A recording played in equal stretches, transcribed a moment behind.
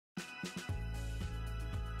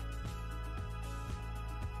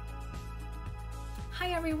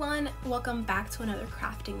everyone, welcome back to another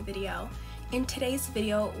crafting video. In today's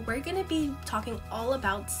video, we're going to be talking all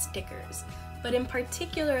about stickers, but in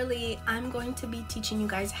particularly, I'm going to be teaching you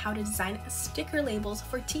guys how to design sticker labels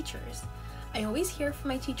for teachers. I always hear from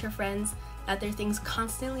my teacher friends that their things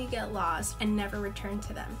constantly get lost and never return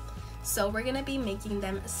to them. So we're going to be making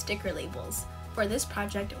them sticker labels. For this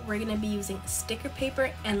project, we're going to be using sticker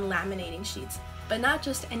paper and laminating sheets, but not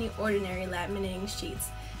just any ordinary laminating sheets.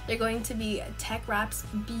 They're going to be TeckWrap's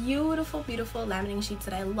beautiful laminating sheets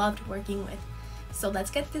that I loved working with. So let's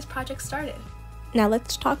get this project started. Now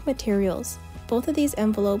let's talk materials. Both of these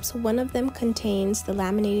envelopes, one of them contains the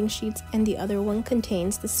laminating sheets and the other one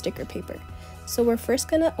contains the sticker paper. So we're first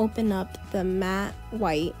going to open up the matte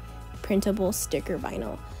white printable sticker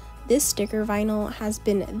vinyl. This sticker vinyl has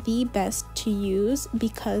been the best to use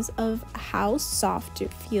because of how soft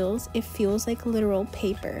it feels. It feels like literal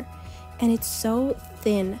paper. And it's so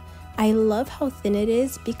thin. I love how thin it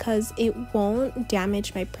is because it won't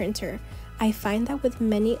damage my printer. I find that with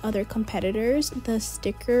many other competitors, the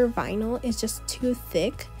sticker vinyl is just too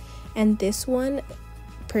thick, and this one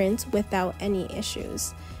prints without any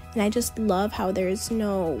issues. And I just love how there's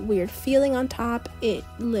no weird feeling on top. It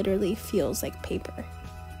literally feels like paper.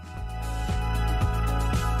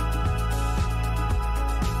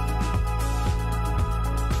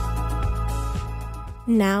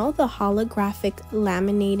 Now the holographic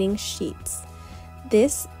laminating sheets.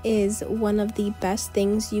 This is one of the best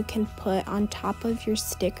things you can put on top of your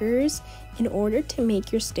stickers in order to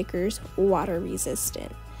make your stickers water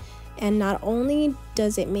resistant. And not only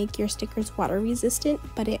does it make your stickers water resistant,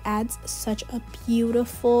 but it adds such a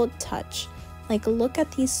beautiful touch. Like, look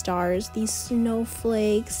at these stars, these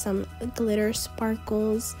snowflakes, some glitter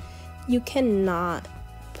sparkles. You cannot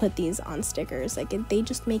put these on stickers. Like, they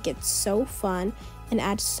just make it so fun and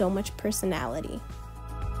add so much personality.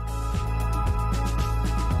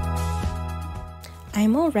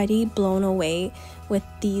 I'm already blown away with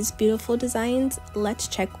these beautiful designs. Let's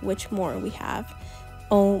check which more we have.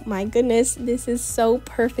 Oh my goodness, this is so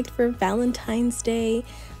perfect for Valentine's Day.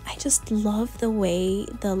 I just love the way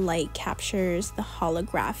the light captures the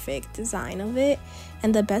holographic design of it.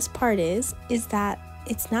 And the best part is that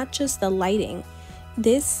it's not just the lighting.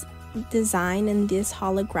 This design and this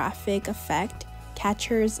holographic effect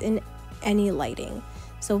catchers in any lighting.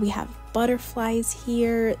 So we have butterflies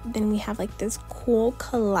here, then we have like this cool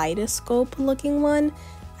kaleidoscope looking one.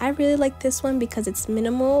 I really like this one because it's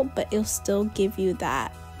minimal, but it'll still give you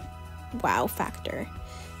that wow factor.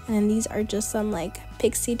 And then these are just some like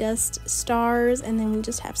pixie dust stars, and then we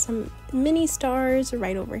just have some mini stars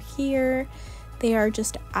right over here. They are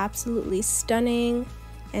just absolutely stunning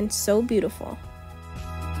and so beautiful.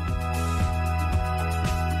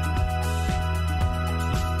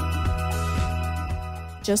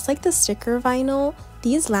 Just like the sticker vinyl,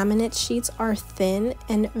 these laminate sheets are thin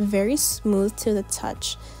and very smooth to the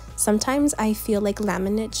touch. Sometimes I feel like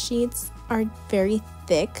laminate sheets are very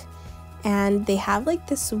thick and they have like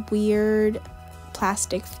this weird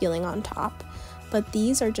plastic feeling on top, but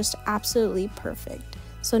these are just absolutely perfect.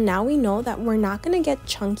 So now we know that we're not going to get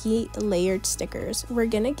chunky layered stickers. We're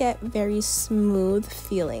going to get very smooth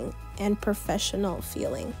feeling and professional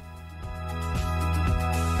feeling.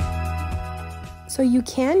 So you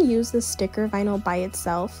can use the sticker vinyl by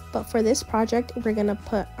itself, but for this project, we're gonna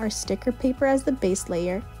put our sticker paper as the base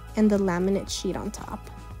layer and the laminate sheet on top.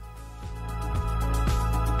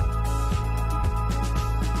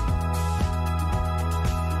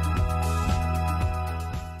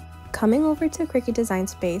 Coming over to Cricut Design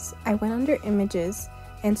Space, I went under images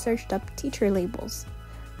and searched up teacher labels.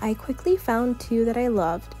 I quickly found two that I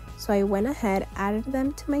loved, so I went ahead, added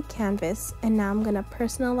them to my canvas, and now I'm gonna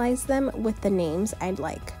personalize them with the names I'd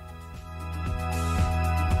like.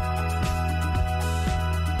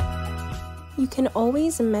 You can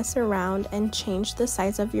always mess around and change the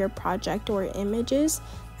size of your project or images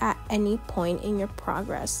at any point in your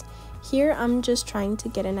progress. Here I'm just trying to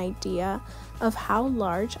get an idea of how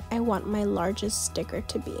large I want my largest sticker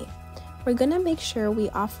to be. We're gonna make sure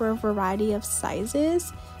we offer a variety of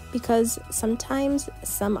sizes, because sometimes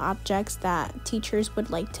some objects that teachers would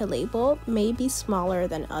like to label may be smaller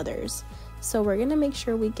than others. So we're gonna make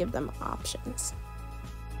sure we give them options.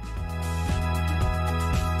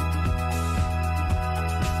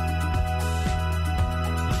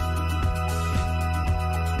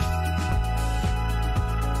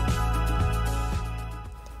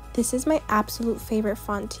 This is my absolute favorite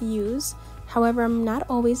font to use. However, I'm not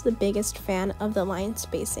always the biggest fan of the line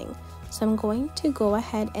spacing. So I'm going to go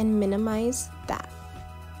ahead and minimize that.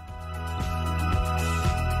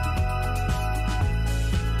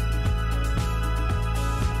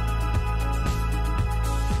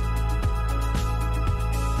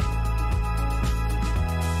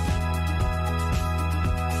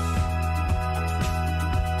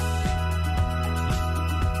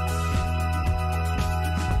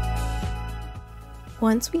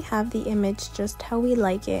 Once we have the image just how we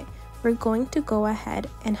like it, we're going to go ahead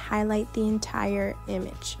and highlight the entire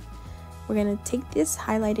image. We're going to take this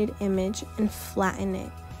highlighted image and flatten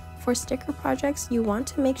it. For sticker projects, you want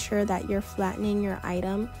to make sure that you're flattening your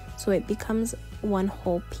item so it becomes one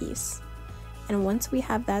whole piece. And once we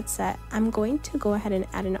have that set, I'm going to go ahead and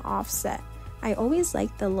add an offset. I always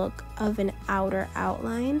like the look of an outer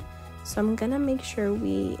outline, so I'm gonna make sure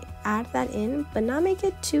we add that in, but not make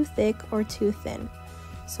it too thick or too thin.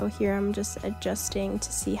 So here I'm just adjusting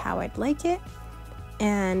to see how I'd like it,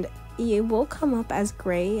 and it will come up as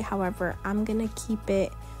gray. However, I'm gonna keep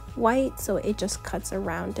it white so it just cuts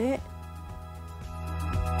around it.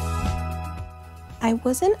 I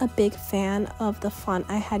wasn't a big fan of the font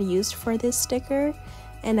I had used for this sticker,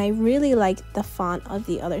 and I really liked the font of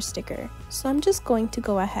the other sticker, so I'm just going to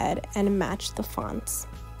go ahead and match the fonts.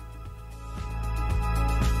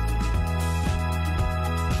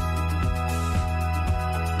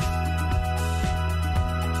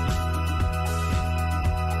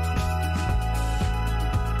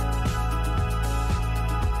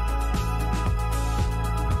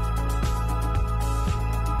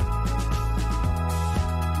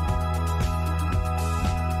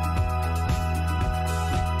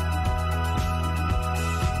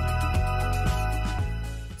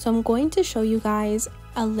 So I'm going to show you guys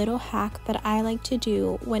a little hack that I like to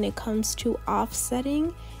do when it comes to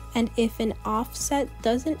offsetting, and if an offset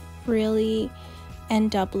doesn't really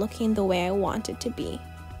end up looking the way I want it to be.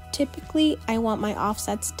 Typically, I want my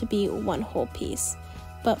offsets to be one whole piece,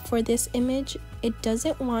 but for this image, it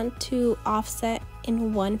doesn't want to offset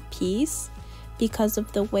in one piece because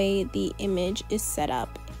of the way the image is set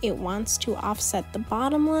up. It wants to offset the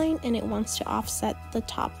bottom line and it wants to offset the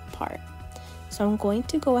top part. So I'm going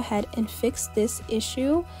to go ahead and fix this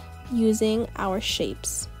issue using our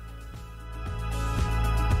shapes.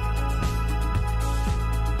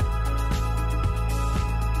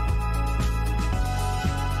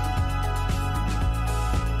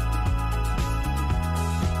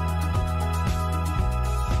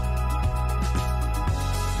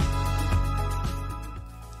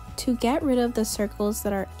 To get rid of the circles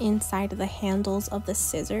that are inside the handles of the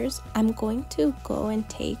scissors, I'm going to go and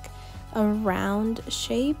take a round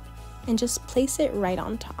shape and just place it right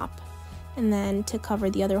on top. And then to cover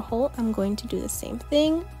the other hole, I'm going to do the same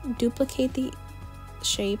thing, duplicate the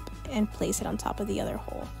shape and place it on top of the other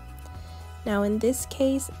hole. Now in this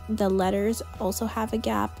case, the letters also have a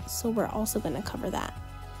gap, so we're also going to cover that.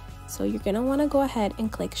 So you're going to want to go ahead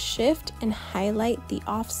and click Shift and highlight the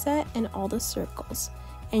offset and all the circles,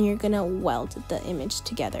 and you're going to weld the image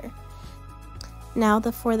together. Now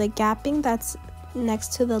for the gapping that's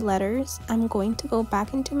next to the letters, I'm going to go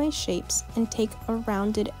back into my shapes and take a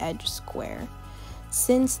rounded edge square.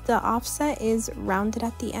 Since the offset is rounded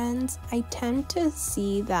at the ends, I tend to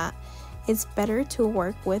see that it's better to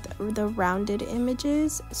work with the rounded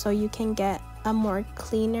images so you can get a more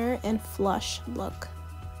cleaner and flush look.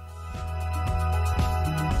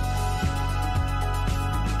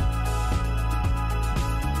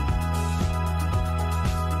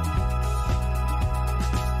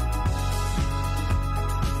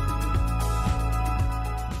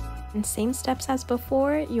 And same steps as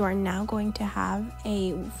before, you are now going to have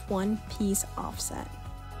a one-piece offset.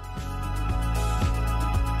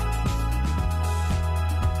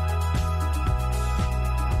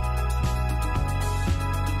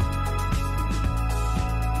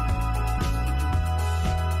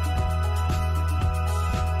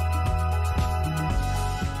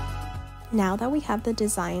 Now that we have the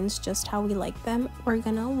designs just how we like them, we're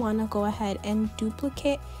gonna wanna go ahead and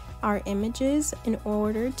duplicate our images in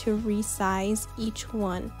order to resize each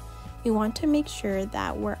one. We want to make sure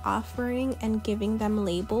that we're offering and giving them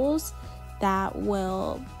labels that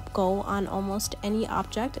will go on almost any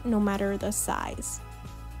object, no matter the size.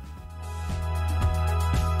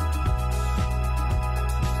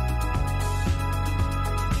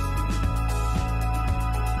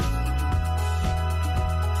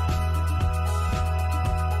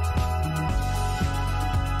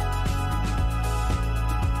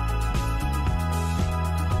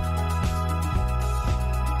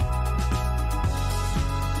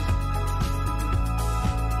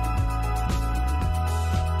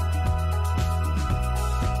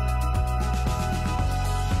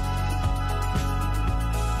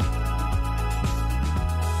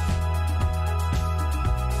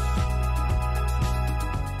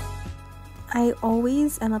 I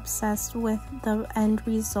always am obsessed with the end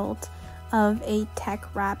result of a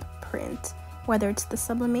TeckWrap print, whether it's the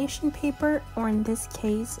sublimation paper or in this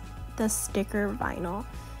case, the sticker vinyl.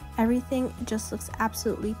 Everything just looks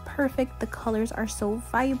absolutely perfect. The colors are so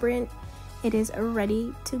vibrant it is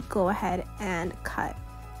ready to go ahead and cut.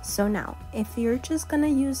 So now, if you're just gonna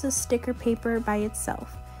use the sticker paper by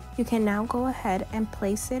itself, you can now go ahead and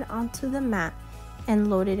place it onto the mat and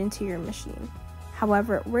load it into your machine.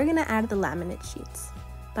 However, we're gonna add the laminate sheets,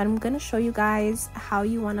 but I'm gonna show you guys how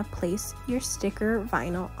you wanna place your sticker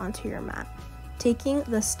vinyl onto your mat. Taking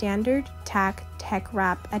the standard tack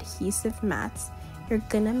TeckWrap adhesive mats, you're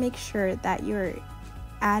gonna make sure that you're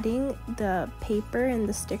adding the paper and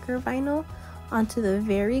the sticker vinyl onto the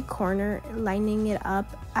very corner, lining it up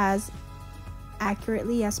as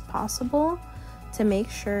accurately as possible to make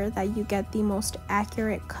sure that you get the most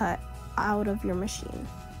accurate cut out of your machine.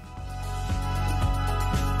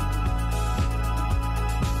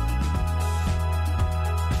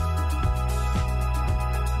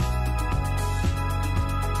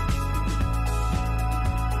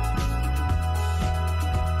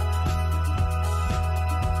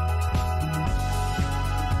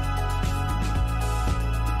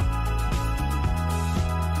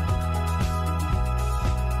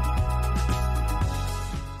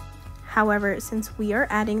 However, since we are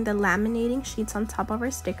adding the laminating sheets on top of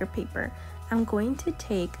our sticker paper, I'm going to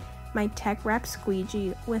take my TeckWrap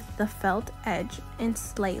squeegee with the felt edge and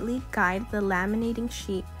slightly guide the laminating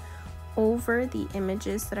sheet over the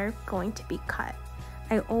images that are going to be cut.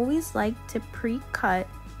 I always like to pre-cut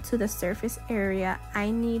to the surface area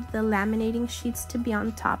I need the laminating sheets to be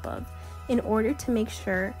on top of, in order to make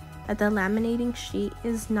sure that the laminating sheet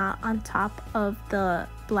is not on top of the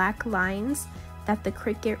black lines that the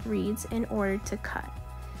Cricut reads in order to cut.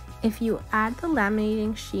 If you add the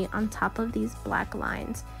laminating sheet on top of these black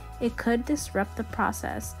lines, it could disrupt the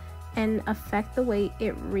process and affect the way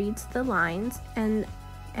it reads the lines and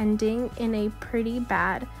ending in a pretty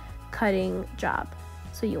bad cutting job.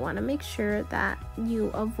 So you want to make sure that you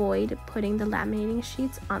avoid putting the laminating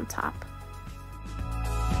sheets on top.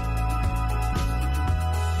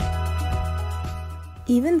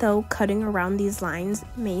 Even though cutting around these lines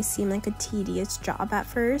may seem like a tedious job at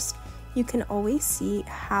first, you can always see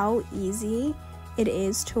how easy it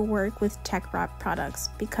is to work with TeckWrap products,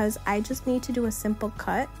 because I just need to do a simple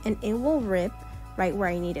cut and it will rip right where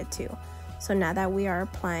I need it to. So now that we are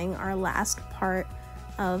applying our last part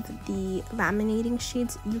of the laminating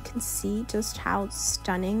sheets, you can see just how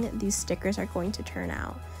stunning these stickers are going to turn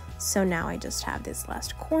out. So now I just have this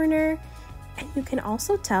last corner. And you can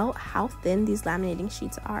also tell how thin these laminating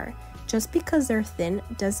sheets are. Just because they're thin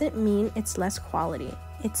doesn't mean it's less quality.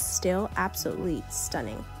 It's still absolutely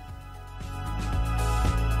stunning.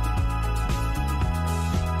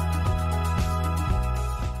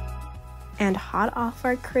 And hot off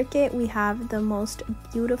our Cricut, we have the most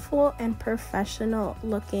beautiful and professional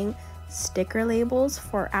looking sticker labels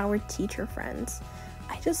for our teacher friends.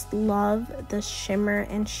 I just love the shimmer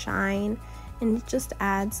and shine, and it just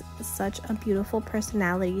adds such a beautiful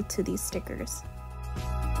personality to these stickers.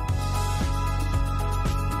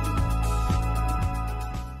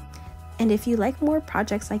 And if you like more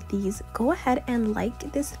projects like these, go ahead and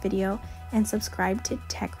like this video and subscribe to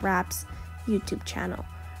TeckWrap's YouTube channel.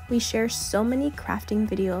 We share so many crafting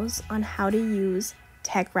videos on how to use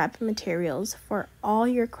TeckWrap materials for all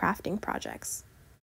your crafting projects.